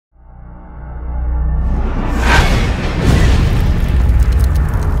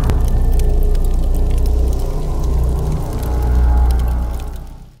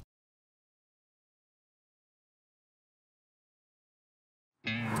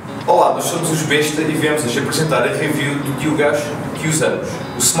Olá, nós somos os BESTA e viemos-vos apresentar a review do que usamos,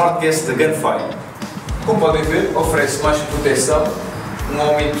 o Smart Guest da Gunfire. Como podem ver, oferece mais proteção, um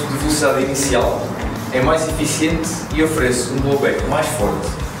aumento de velocidade inicial, é mais eficiente e oferece um blowback mais forte.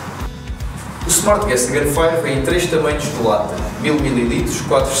 O Smart Guest da Gunfire vem em 3 tamanhos de lata, 1000 ml,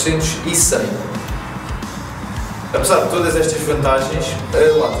 400 e 100. Apesar de todas estas vantagens,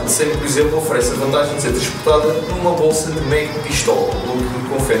 a lata de 100, por exemplo, oferece a vantagem de ser transportada numa bolsa de meio pistola, o que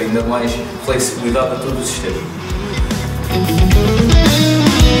confere ainda mais flexibilidade a todo o sistema.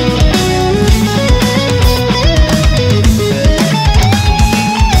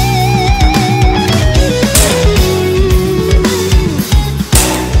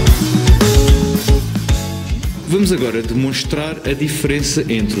 Vamos agora demonstrar a diferença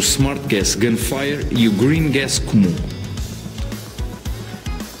entre o Smart Gas Gunfire e o Green Gas comum.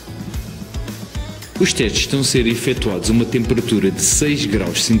 Os testes estão a ser efetuados a uma temperatura de 6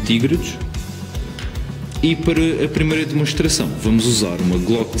 graus centígrados e para a primeira demonstração vamos usar uma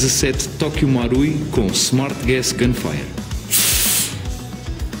Glock 17 Tokyo Marui com Smart Gas Gunfire.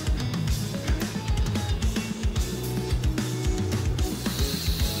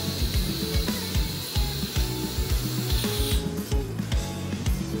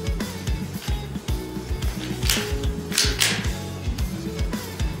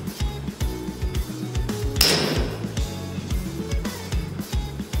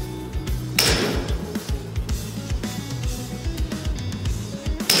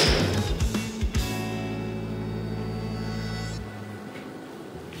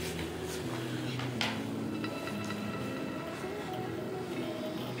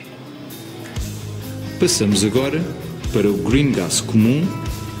 Passamos agora para o Green Gas comum,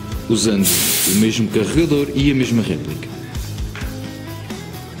 usando o mesmo carregador e a mesma réplica.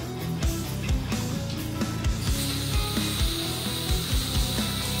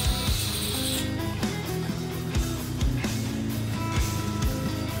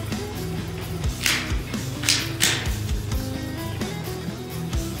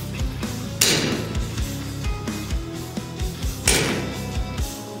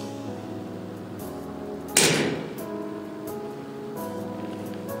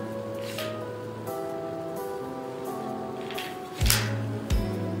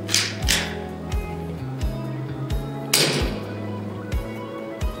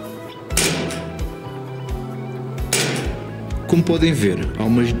 Como podem ver, há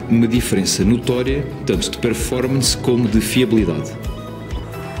uma diferença notória, tanto de performance como de fiabilidade.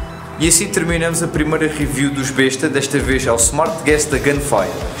 E assim terminamos a primeira review dos BESTA, desta vez ao Smart Guest da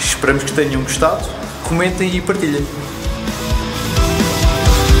Gunfire. Esperamos que tenham gostado, comentem e partilhem.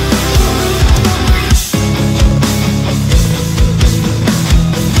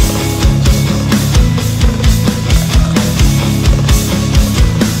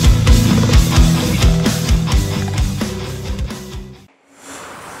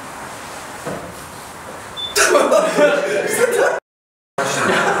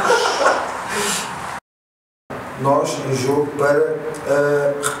 Nós, no jogo, para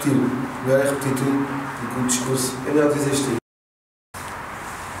repetir. Melhor é repetir tudo do que o discurso. É melhor dizer isto.